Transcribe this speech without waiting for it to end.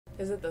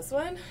Is it this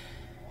one?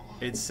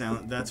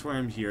 That's where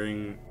I'm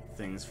hearing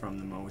things from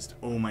the most.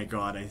 Oh my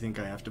god, I think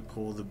I have to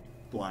pull the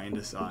blind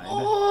aside.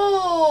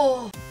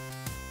 Oh!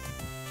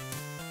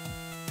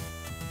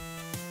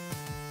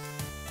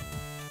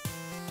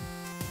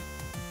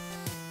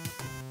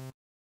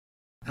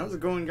 How's it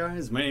going,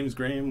 guys? My name's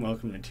Graham.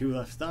 Welcome to Two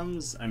Left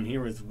Thumbs. I'm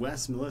here with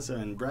Wes, Melissa,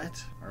 and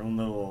Brett, our own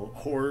little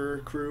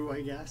horror crew,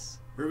 I guess.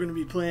 We're going to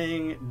be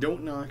playing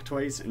Don't Knock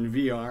Twice in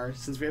VR.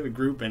 Since we have a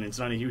group and it's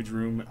not a huge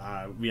room,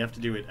 we have to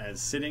do it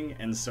as sitting,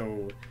 and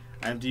so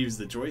I have to use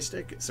the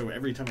joystick. So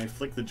every time I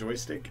flick the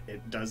joystick,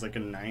 it does like a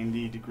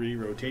 90-degree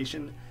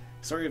rotation.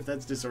 Sorry if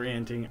that's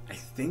disorienting. I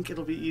think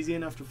it'll be easy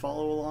enough to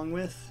follow along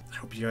with. I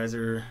hope you guys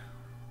are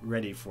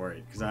ready for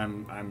it, because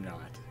I'm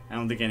not. I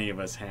don't think any of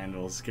us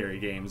handle scary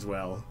games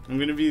well. I'm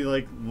gonna be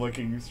like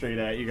looking straight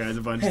at you guys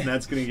a bunch, and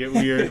that's gonna get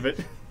weird, but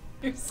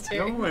You're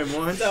staring no, I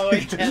want so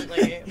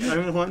intently.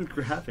 I want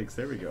graphics.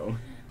 There we go.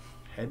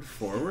 Head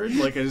forward?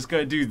 Like I just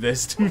gotta do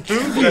this to move?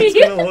 That's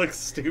gonna look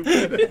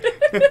stupid.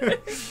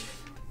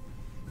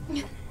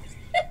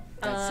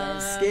 That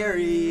sounds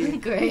scary.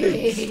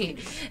 Great.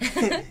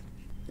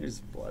 There's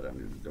blood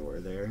under the door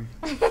there.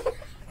 I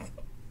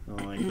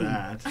don't like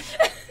that.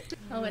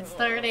 Oh, it's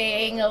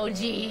starting. Oh,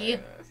 gee.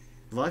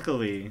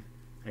 Luckily,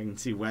 I can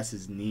see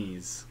Wes's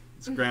knees.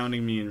 It's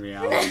grounding me in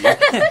reality.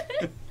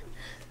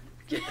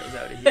 Get those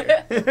out of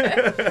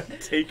here.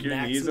 Take your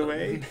knees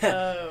away.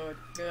 Oh,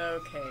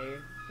 okay.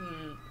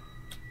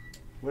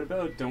 What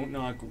about don't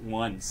knock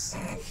once?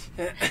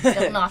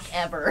 Don't knock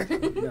ever.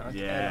 Knock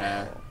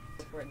Yeah.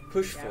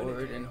 Push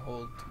forward and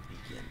hold to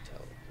begin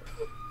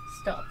teleport.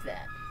 Stop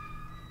that.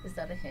 Is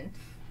that a hint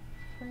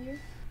for you?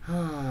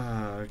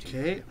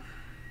 Okay.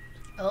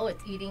 Oh,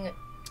 it's eating it.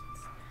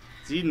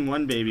 It's eating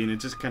one baby and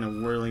it's just kind of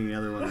whirling the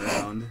other one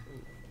around.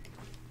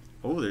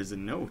 Oh, there's a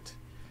note.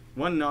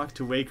 One knock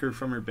to wake her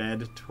from her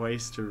bed,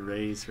 twice to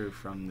raise her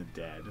from the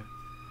dead.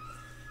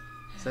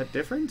 Is that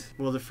different?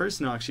 Well, the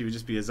first knock she would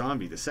just be a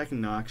zombie. The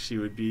second knock she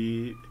would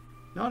be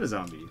not a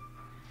zombie.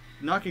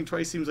 Knocking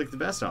twice seems like the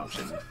best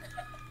option.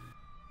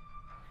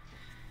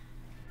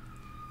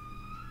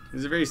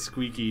 There's a very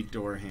squeaky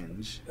door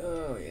hinge.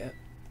 Oh, yeah.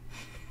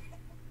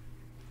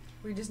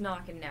 We're just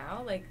knocking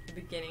now? Like, the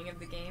beginning of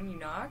the game, you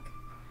knock?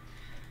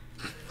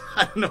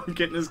 I don't know, I'm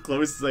getting as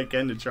close as I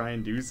can to try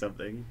and do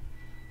something.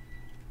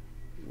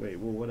 Wait,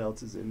 well, what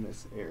else is in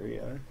this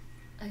area?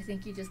 I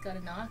think you just got a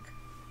knock.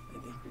 I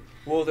think.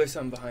 Well, there's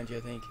something behind you, I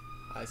think.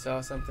 I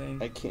saw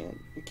something. I can't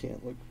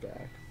look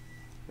back.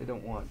 I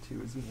don't want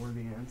to, is more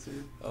the answer.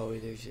 Oh,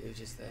 it was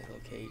just that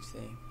little cage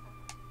thing.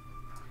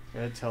 I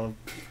gotta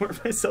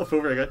teleport myself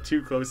over. I got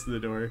too close to the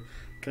door.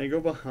 Can I go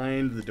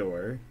behind the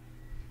door?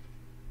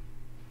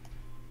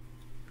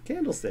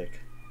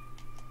 Candlestick.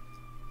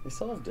 I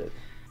solved it.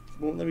 It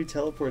won't let me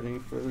teleport any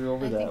further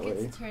over that way. I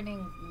think it's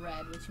turning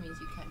red, which means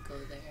you can't go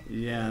there.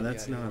 Yeah,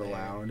 that's gotta not go there.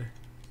 allowed. I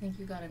think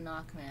you got a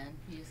knock, man.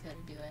 You just gotta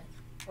do it.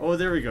 Oh,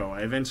 there we go. I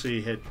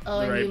eventually hit Oh,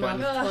 the and right you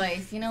button. knocked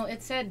twice. You know,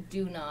 it said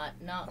do not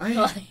I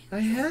twice.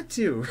 had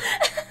to.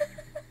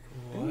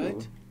 What?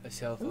 Ooh. A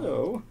cell phone.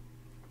 Hello.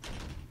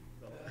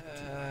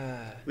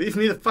 Ah. Leave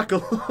me the fuck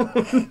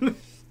alone.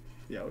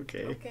 Yeah,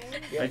 okay. Okay.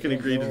 I can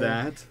agree to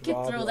that. You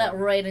can throw that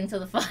right into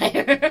the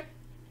fire.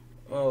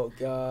 Oh,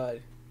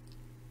 God.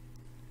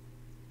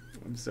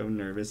 I'm so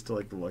nervous to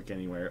like look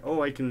anywhere.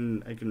 Oh, I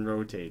can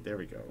rotate. There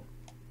we go.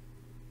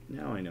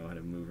 Now I know how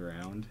to move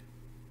around.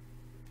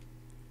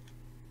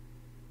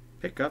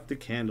 Pick up the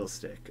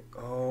candlestick.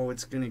 Oh,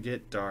 it's gonna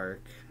get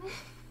dark.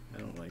 I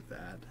don't like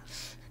that.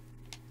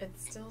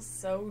 It's still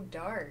so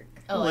dark.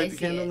 Oh, light I the see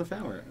candle it. in the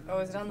fire. Oh,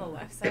 is it on the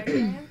left side,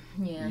 Graham?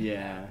 Yeah.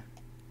 Yeah.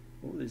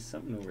 Oh, there's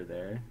something over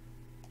there.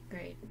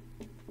 Great.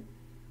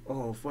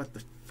 Oh, what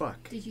the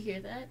fuck? Did you hear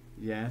that?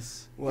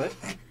 Yes. What?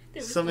 There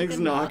was Something's like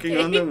a knocking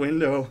on the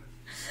window.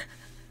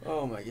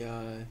 Oh, my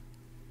God.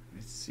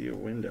 I see a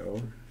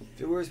window.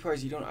 The worst part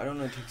is I don't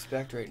know what to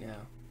expect right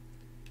now.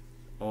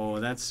 Oh,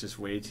 that's just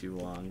way too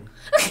long.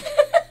 What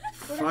if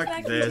Fuck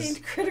that this.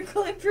 contained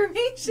critical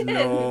information?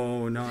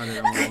 No, not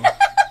at all.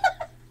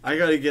 I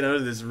gotta get out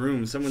of this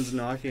room. Someone's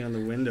knocking on the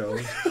window.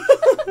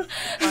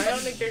 I don't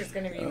think there's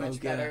going to be Oh, much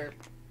God. better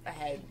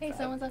ahead. Hey,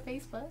 someone's on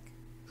Facebook.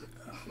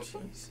 Oh,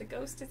 jeez. The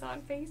ghost is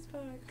on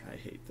Facebook. I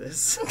hate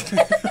this.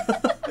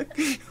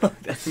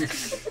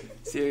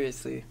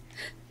 Seriously.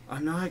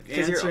 I'm not 'Cause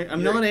you're- answering.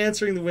 I'm you're- not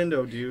answering the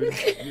window, dude.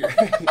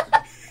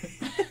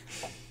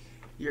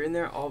 You're in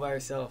there all by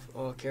yourself.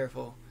 Oh,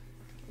 careful.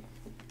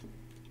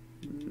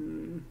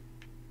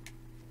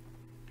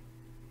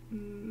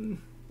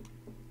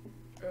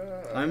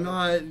 I'm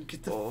not.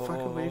 Get the fuck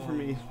away from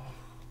me.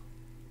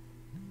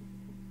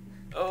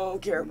 Oh,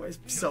 careful. My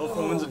cell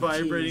phone's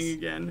vibrating jeez.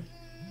 again.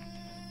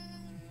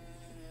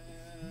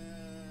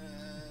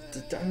 I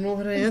don't know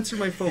how to answer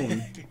my phone.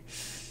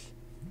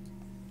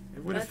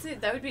 It would've- That's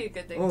it. That would be a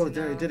good thing Oh, to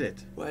there, know. I did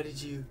it. Why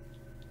did you?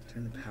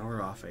 Turn the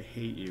power off. I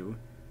hate you.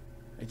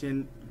 I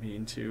didn't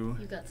mean to.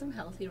 You got some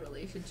healthy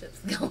relationships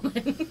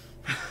going.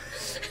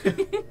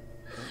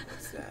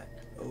 What's that?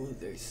 Oh,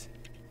 there's.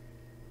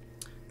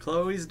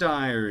 Chloe's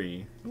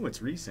diary. Oh,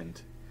 it's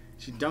recent.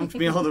 She dumped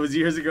me all those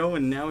years ago,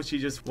 and now she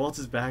just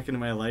waltzes back into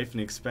my life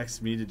and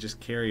expects me to just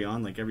carry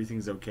on like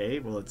everything's okay.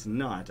 Well, it's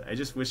not. I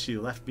just wish she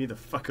left me the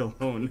fuck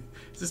alone.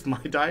 Is this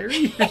my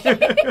diary?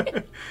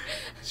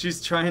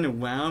 She's trying to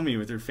wow me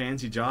with her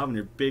fancy job and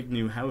her big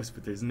new house,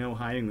 but there's no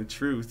hiding the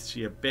truth.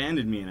 She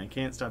abandoned me, and I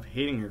can't stop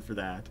hating her for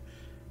that.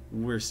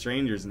 We're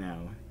strangers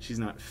now. She's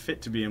not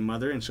fit to be a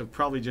mother, and she'll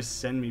probably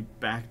just send me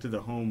back to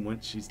the home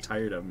once she's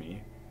tired of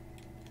me.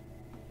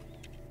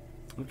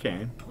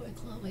 Okay. Poor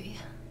Chloe.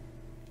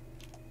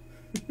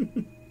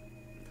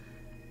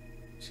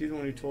 She's the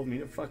one who told me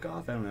to fuck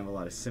off. I don't have a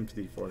lot of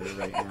sympathy for her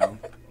right now.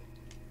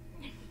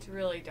 It's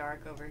really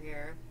dark over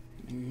here.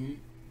 Mm-hmm.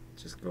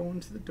 Just go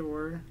into the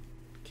door.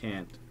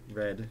 Can't.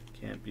 Red.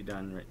 Can't be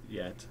done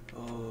yet.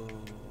 Oh,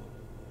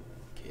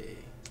 okay.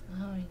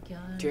 Oh my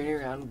god. Turning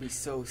around would be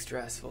so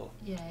stressful.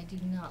 Yeah, I do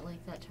not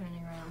like that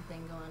turning around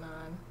thing going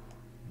on.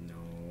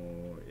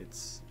 No,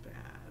 it's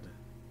bad.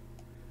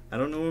 I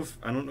don't know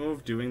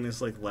if doing this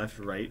like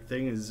left-right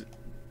thing is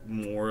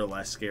more or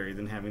less scary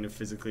than having to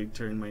physically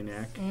turn my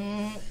neck.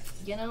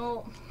 You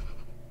know,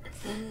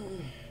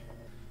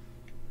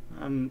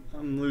 I'm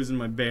losing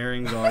my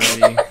bearings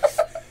already.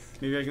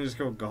 Maybe I can just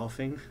go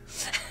golfing.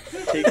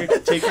 Take your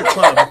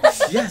club.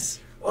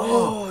 Yes.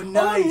 Oh,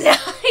 nice. Oh,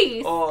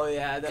 nice. Oh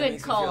yeah, that Good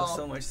makes call. me feel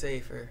so much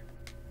safer.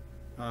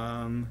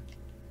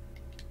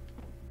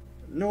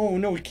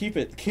 No, keep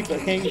it. Keep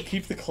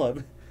the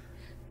club.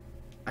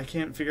 I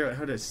can't figure out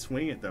how to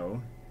swing it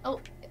though. Oh,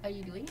 are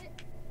you doing it?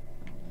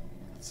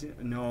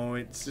 No,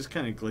 it just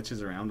kind of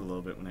glitches around a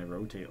little bit when I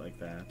rotate like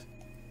that.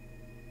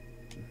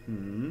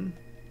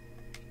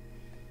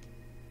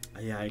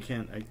 Yeah, I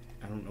can't. I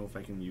don't know if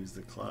I can use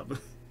the club.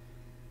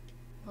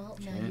 Well,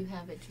 now Can't. you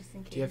have it just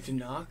in case. Do you have to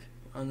knock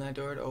on that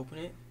door to open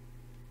it?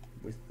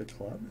 With the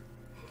club?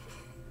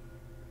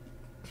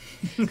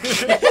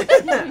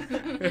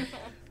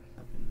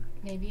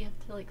 Maybe you have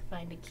to like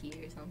find a key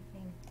or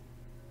something.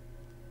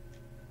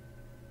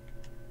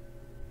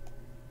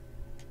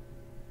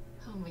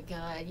 Oh my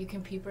god, you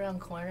can peep around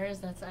corners?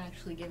 That's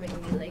actually giving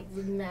me like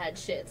mad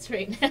shits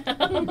right now.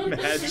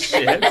 Mad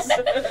shits?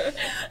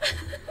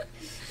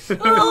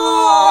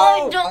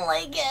 Oh, I don't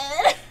like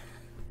it.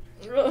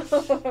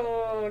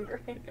 Oh,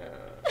 great.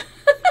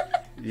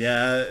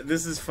 Yeah,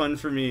 this is fun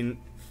for me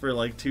for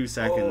like 2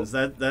 seconds.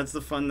 That's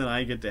the fun that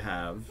I get to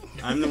have.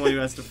 I'm the one who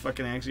has to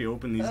fucking actually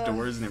open these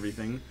doors and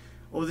everything.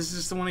 Oh, this is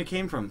just the one I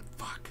came from.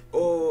 Fuck.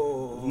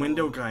 Oh. The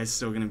window guy's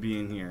still gonna be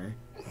in here.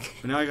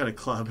 But now I got a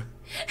club.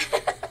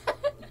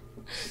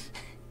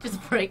 Just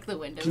break the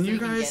window Can so you you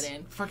guys can get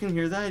in. fucking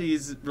hear that?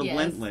 He's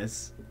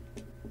relentless.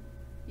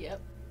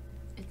 Yep.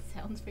 It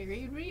sounds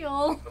very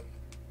real. I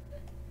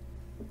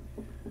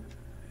don't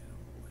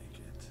like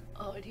it.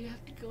 Oh, do you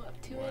have to go up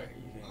to Why it? are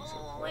you getting so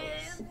Oh,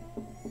 close?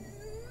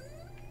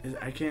 man.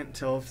 I can't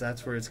tell if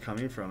that's where it's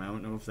coming from. I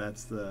don't know if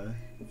that's the...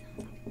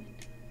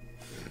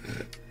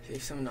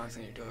 If someone knocks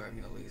on your door, I'm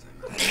gonna lose my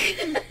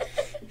mind.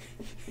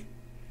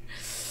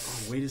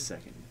 Oh, wait a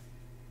second.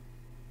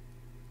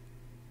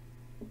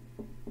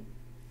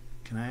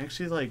 Can I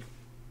actually, like...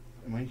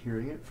 Am I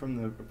hearing it from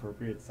the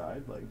appropriate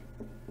side? Like...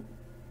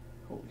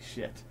 Holy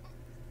shit.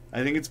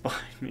 I think it's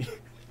behind me.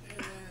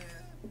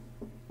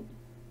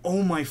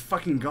 Oh my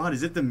fucking god,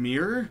 is it the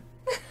mirror?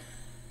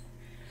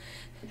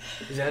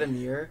 Is that a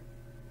mirror?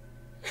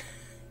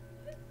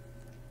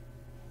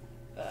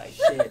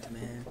 Shit,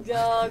 man.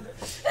 Dog.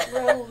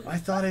 Bro. I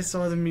thought I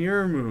saw the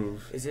mirror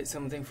move. Is it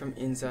something from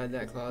inside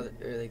that closet,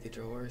 or like the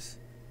drawers?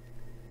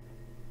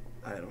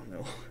 I don't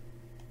know.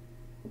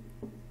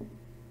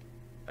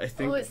 I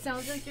think... Oh, it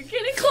sounds like you're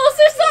getting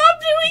closer. Stop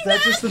doing Is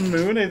that just the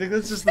moon? I think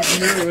that's just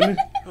the moon.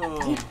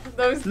 Oh.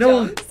 Those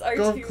No, jumps are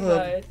golf too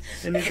club. much.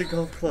 I need the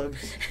golf club.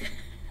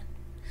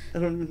 I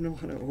don't even know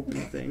how to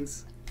open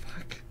things.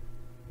 Fuck.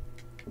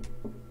 This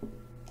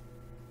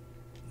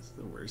is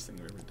the worst thing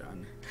I've ever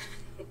done.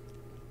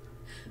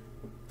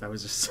 That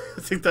was just...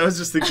 I think that was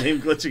just the game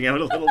glitching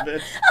out a little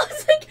bit. I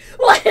was like,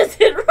 why is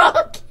it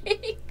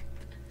rocking?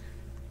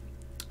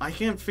 I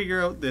can't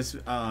figure out this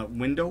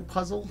window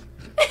puzzle.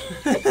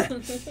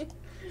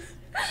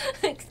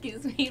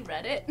 Excuse me,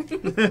 Reddit.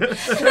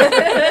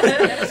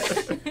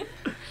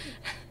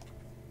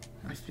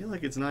 I feel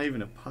like it's not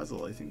even a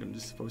puzzle. I think I'm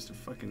just supposed to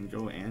fucking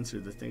go answer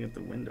the thing at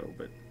the window,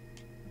 but...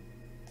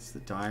 It's the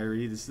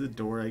diary. This is the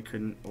door I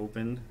couldn't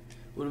open.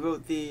 What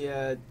about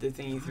the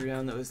thing you threw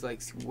down that was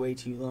like way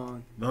too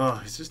long?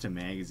 Oh, it's just a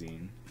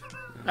magazine.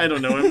 I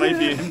don't know. It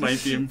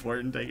might be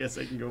important. I guess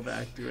I can go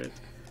back to it.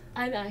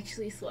 I'm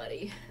actually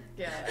sweaty.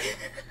 Yeah,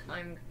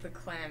 I'm the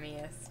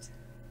clammiest.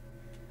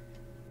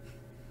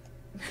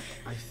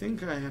 I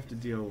think I have to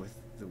deal with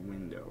the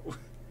window.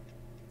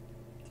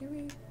 Do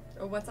we?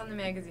 Oh, what's on the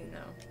magazine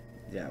though?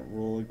 Yeah,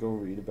 we'll go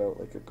read about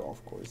like a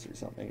golf course or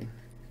something.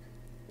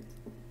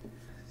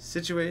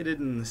 Situated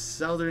in the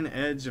southern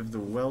edge of the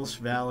Welsh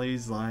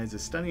Valleys lies a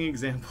stunning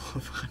example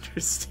of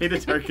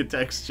understated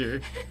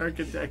architecture. Let's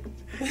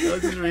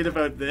just read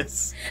about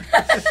this.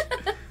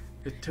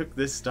 It took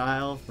this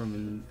style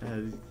from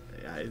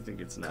I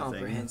think it's nothing.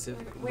 Comprehensive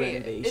Wait,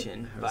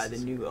 renovation by the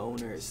new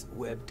owners,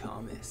 Webb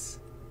Thomas.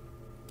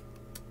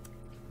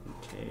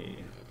 Okay.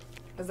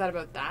 Is that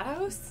about that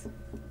house?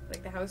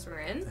 Like the house we're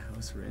in? The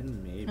house we're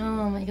in, maybe.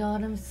 Oh my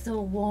god, I'm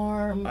so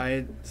warm.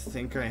 I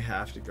think I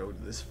have to go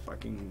to this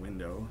fucking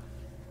window.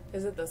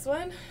 Is it this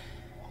one?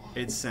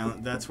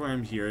 That's where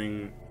I'm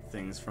hearing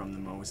things from the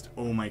most.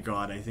 Oh my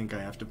god, I think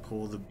I have to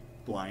pull the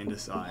blind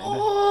aside.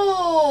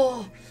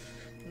 Oh!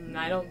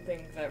 I don't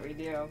think that we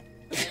do.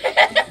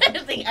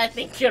 I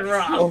think you're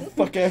wrong. Oh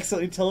fuck, I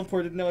accidentally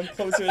teleported. Now I'm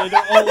closer and I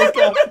don't want to look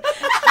up.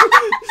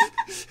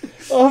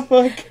 Oh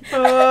fuck.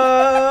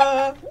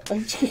 I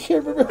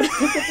can't remember how to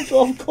pick up the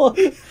golf club.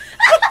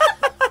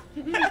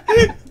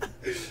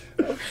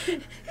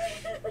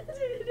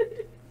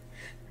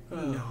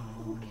 No.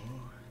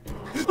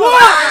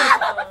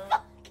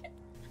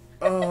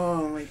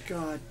 Oh my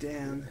god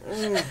damn.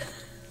 I'm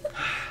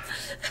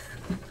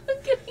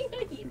getting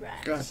a heat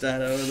rash. Got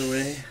that out of the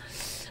way.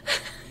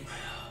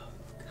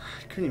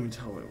 I couldn't even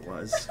tell what it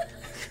was.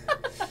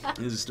 It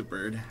was just a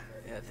bird.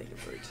 Yeah, I think a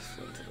bird just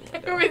flew into the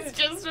It window. was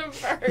just a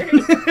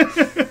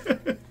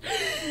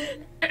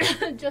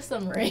bird. Just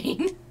some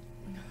rain.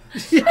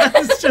 Yeah,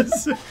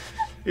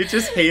 it's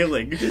just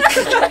hailing.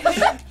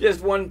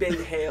 Just one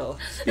big hail.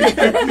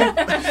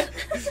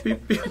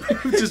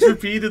 Just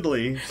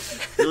repeatedly.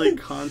 Really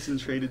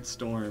concentrated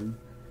storm.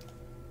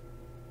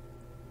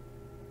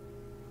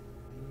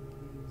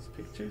 These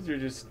pictures are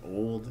just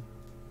old.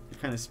 They're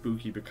kind of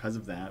spooky because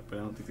of that, but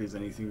I don't think there's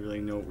anything really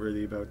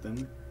noteworthy about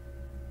them.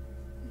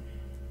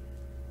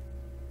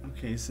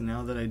 Okay, so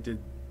now that I did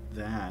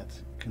that,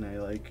 can I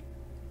like...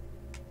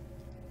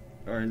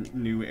 Are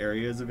new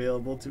areas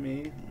available to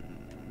me?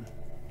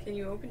 Can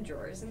you open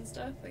drawers and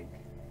stuff? Like,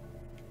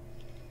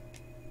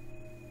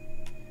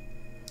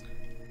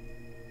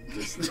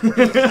 Just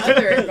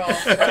other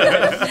golf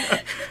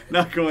clubs.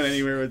 Not going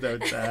anywhere without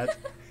that.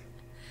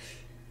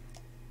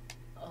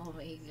 Oh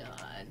my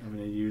god. I'm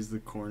gonna use the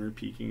corner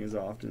peeking as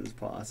often as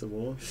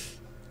possible.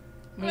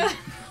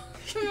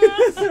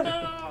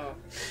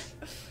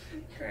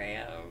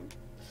 Graham.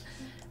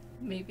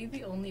 Maybe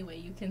the only way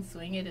you can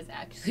swing it is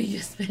actually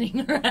just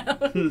spinning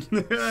around.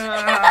 Oh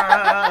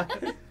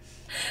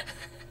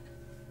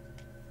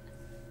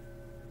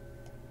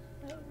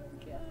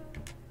my god.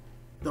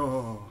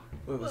 Oh.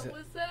 What was it? What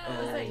was that? What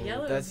was that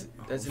yellow? That's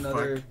Oh,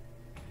 another. fuck.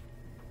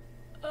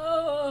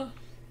 Oh.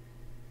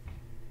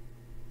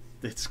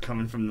 It's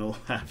coming from the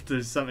left.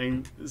 There's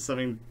something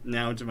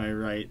now to my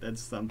right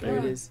that's thumping. There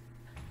it is.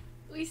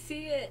 We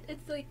see it.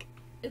 It's like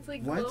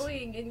What?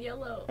 glowing in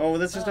yellow. Oh,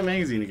 that's just a Oh.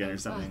 magazine again or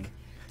Fuck. something.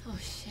 Oh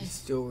shit.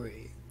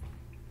 Story.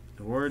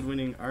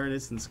 Award-winning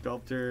artist and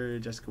sculptor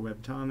Jessica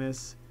Webb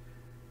Thomas.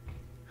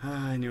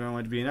 I knew I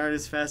wanted to be an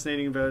artist.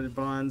 Fascinating about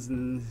bonds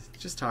and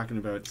just talking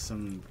about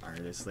some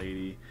artist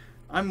lady.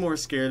 I'm more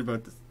scared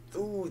about the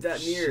Ooh,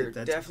 that Shit, mirror.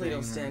 that's Definitely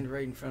don't bang stand on.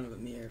 right in front of a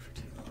mirror for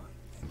too long.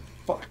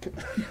 fuck.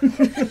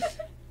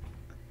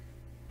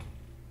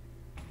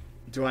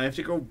 Do I have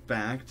to go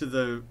back to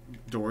the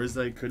doors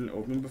that I couldn't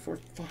open before?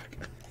 Fuck.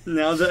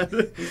 Now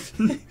that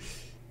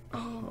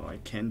oh, I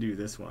can do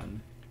this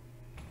one.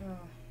 Oh.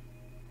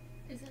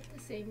 Is it the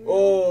same room?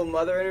 Oh,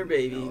 mother and her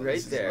baby, No, right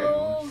this is there.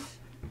 Oh.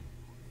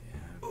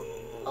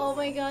 Oh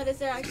my god, is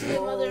there actually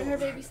a mother and her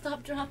baby?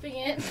 Stop dropping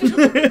it.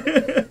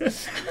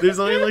 There's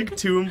only like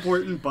 2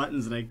 important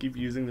buttons and I keep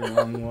using the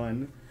wrong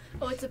one.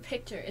 Oh, it's a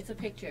picture. It's a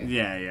picture.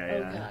 Yeah, yeah, Oh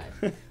yeah.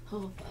 god.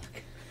 Oh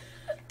fuck.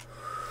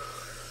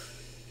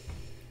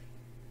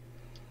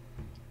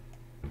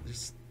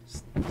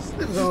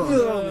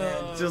 Oh,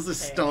 man. just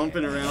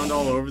stomping around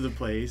all over the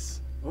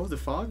place. Oh, the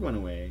fog went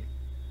away.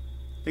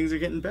 Things are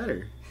getting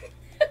better.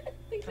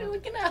 Thanks for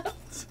looking up.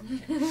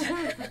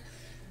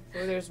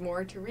 So there's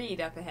more to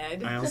read up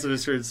ahead. I also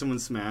just heard someone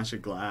smash a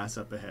glass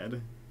up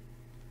ahead.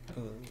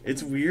 Oh.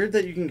 It's weird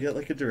that you can get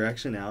like a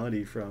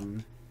directionality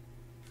from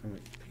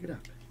it. Pick it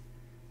up.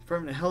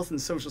 Department of Health and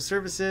Social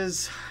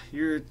Services.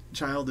 Your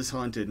child is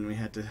haunted and we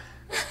had to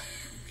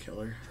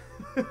kill her.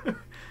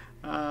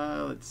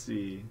 Let's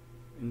see.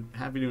 I'm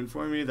happy to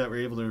inform you that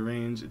we're able to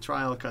arrange a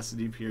trial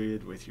custody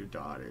period with your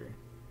daughter.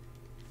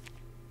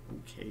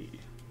 Okay.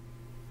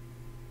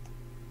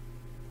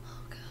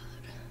 Oh god.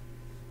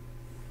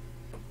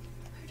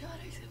 Her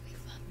daughter's gonna be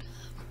fucked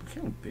up.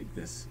 Look how big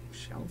this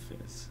shelf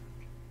is.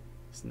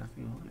 There's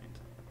nothing on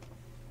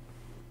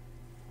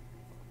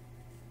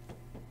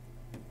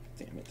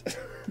it.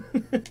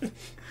 Damn it.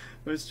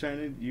 I was trying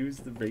to use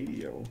the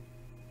radio.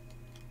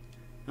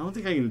 I don't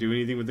think I can do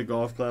anything with the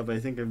golf club. I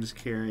think I'm just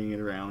carrying it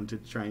around to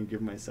try and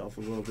give myself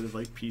a little bit of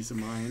like peace of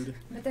mind.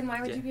 But then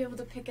why would you be able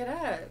to pick it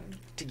up?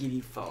 To give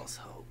you false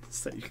hope.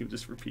 So that you can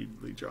just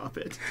repeatedly drop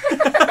it.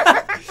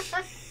 It's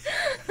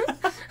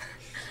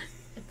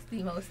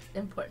the most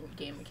important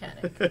game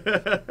mechanic.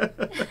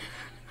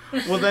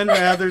 Well, then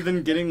rather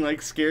than getting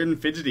like scared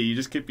and fidgety, you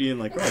just keep being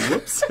like, oh,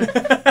 whoops.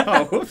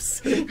 Oh,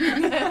 whoops.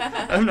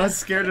 I'm not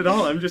scared at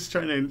all. I'm just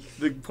trying to,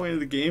 the point of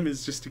the game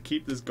is just to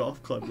keep this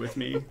golf club with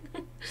me.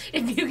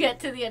 If you get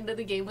to the end of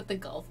the game with the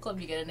golf club,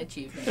 you get an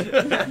achievement.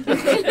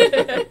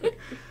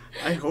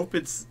 I hope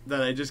it's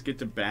that I just get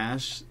to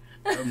bash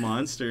a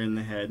monster in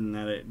the head and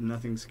that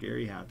nothing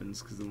scary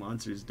happens because the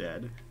monster's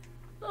dead.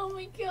 Oh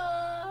my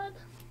god.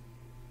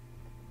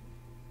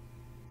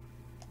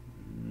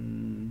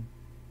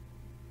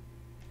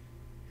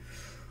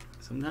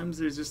 Sometimes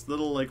there's just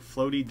little like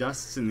floaty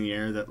dusts in the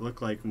air that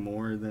look like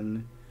more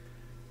than.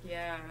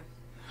 Yeah.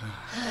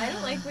 I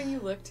don't like when you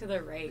look to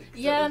the right.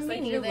 Yeah, it looks me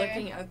like you're neither.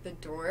 looking out the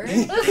door.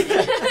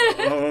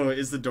 Oh,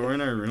 is the door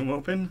in our room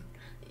open?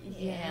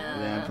 Yeah.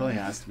 Yeah, it probably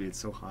has to be. It's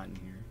so hot in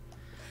here.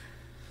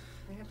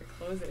 I have to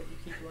close it if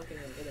you keep looking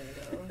over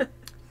there, though.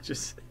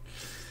 Just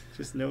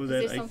know Is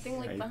that there something,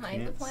 like, I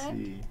behind the can't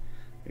plant? see.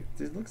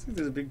 It looks like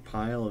there's a big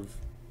pile of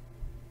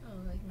Oh,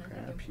 like nothing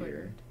crap important.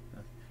 here. A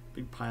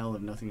big pile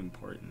of nothing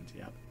important.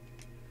 Yep.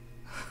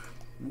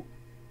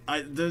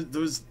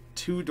 Those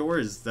two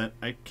doors that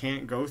I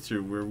can't go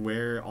through were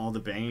where all the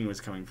banging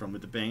was coming from, but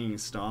the banging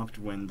stopped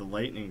when the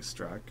lightning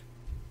struck.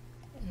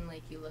 And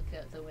like you look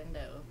out the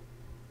window,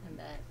 and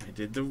that. I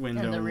did the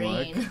window And the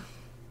rain.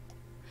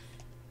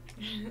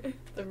 look.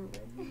 The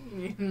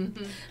rain.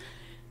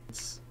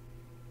 It's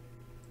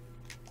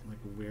like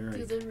where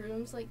Do I. the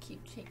rooms like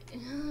keep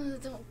changing?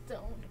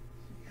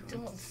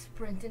 Don't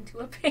sprint into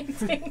a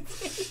painting.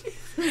 It's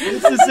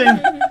the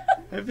same.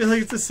 I feel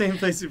like it's the same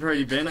place we've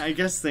already been. I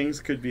guess things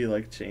could be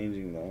like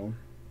changing though.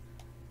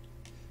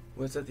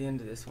 What's at the end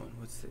of this one?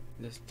 What's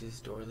this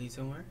door lead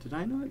somewhere? Did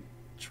I not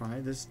try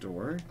this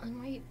door? I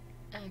might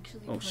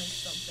actually Oh punch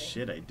something.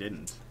 shit! I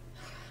didn't.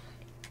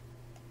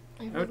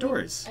 I really-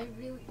 Outdoors. I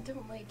really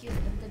don't like it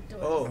when the door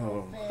Oh. is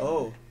open.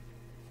 Oh.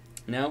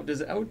 Now,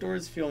 does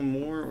outdoors feel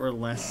more or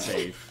less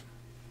safe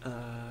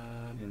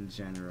Uh, in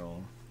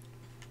general?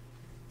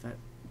 That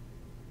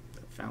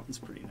fountain's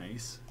pretty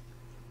nice.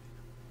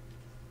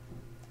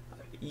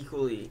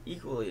 equally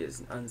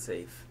is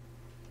unsafe.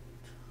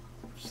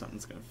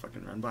 Something's gonna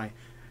fucking run by.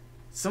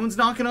 Someone's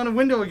knocking on a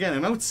window again.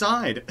 I'm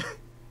outside.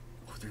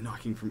 Oh, they're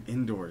knocking from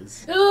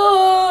indoors.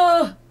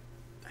 Oh!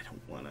 I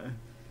don't wanna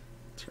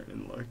turn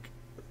and look.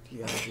 You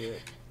gotta do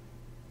it.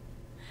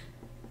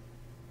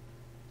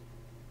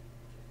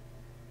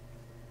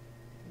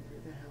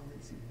 Where the hell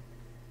is he?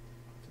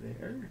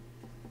 There.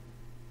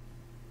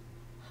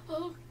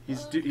 Oh,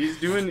 He's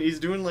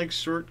doing like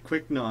short,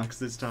 quick knocks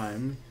this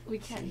time. we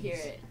can't hear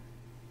it.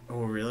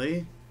 Oh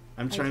really?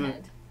 I'm I trying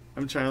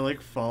can't. to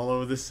like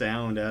follow the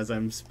sound as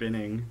I'm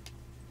spinning.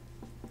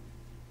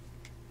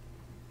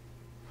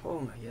 Oh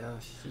my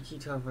gosh, you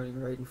keep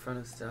teleporting right in front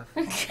of stuff.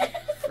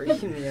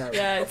 Freaking me out.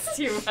 Yeah, it's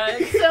too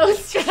much. It's so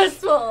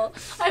stressful.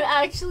 I'm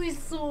actually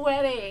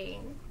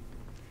sweating.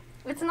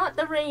 It's not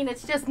the rain,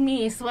 it's just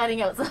me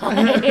sweating outside.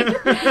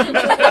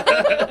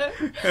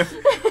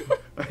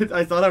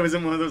 I thought I was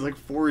in one of those like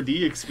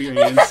 4D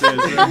experiences.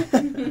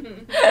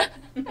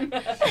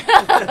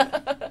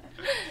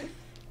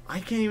 I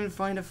can't even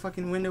find a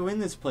fucking window in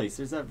this place.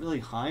 There's that really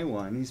high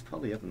one. He's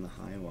probably up in the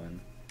high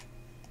one.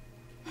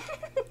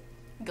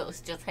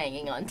 Ghost just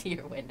hanging onto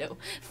your window.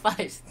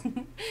 Five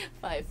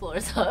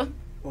floors up.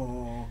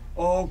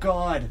 Oh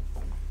god.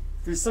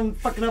 There's someone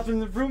fucking up in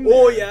the room.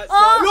 Oh there. yeah.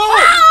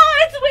 Oh,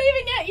 it's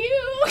waving at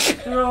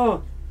you!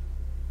 No.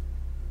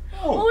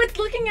 Oh, it's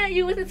looking at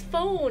you with its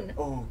phone.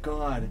 Oh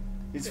god.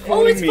 It's Oh,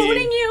 phoning it's me.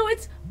 phoning you.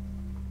 It's.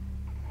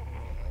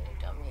 You're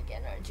dummy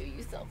again, aren't you?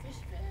 You selfish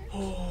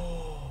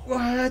bitch.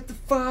 What the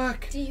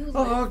fuck? Do you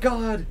Oh live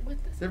god.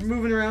 with this? They're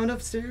moving around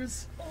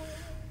upstairs. Oh.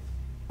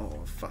 Oh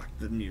fuck,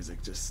 the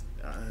music just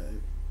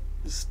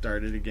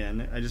started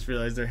again. I just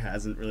realized there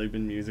hasn't really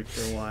been music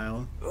for a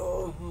while.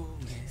 Oh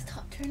man.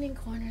 Stop turning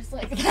corners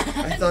like that.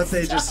 I thought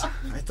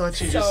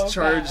she So just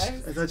charged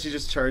fast. I thought she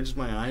just charged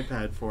my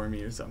iPad for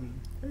me or something.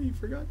 Hey, you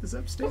forgot this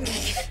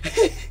upstairs.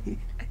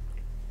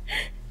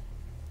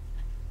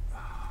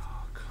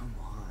 Oh, come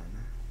on.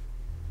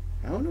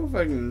 I don't know if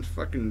I can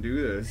fucking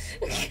do this.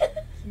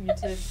 You need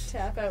to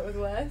tap out with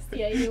Wes.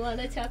 Yeah, you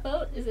want to tap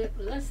out? Is it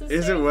Wes's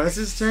Is it turn?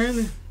 Wes's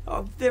turn?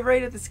 Oh, they're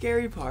right at the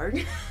scary part.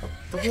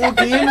 The whole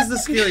game is the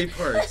scary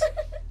part.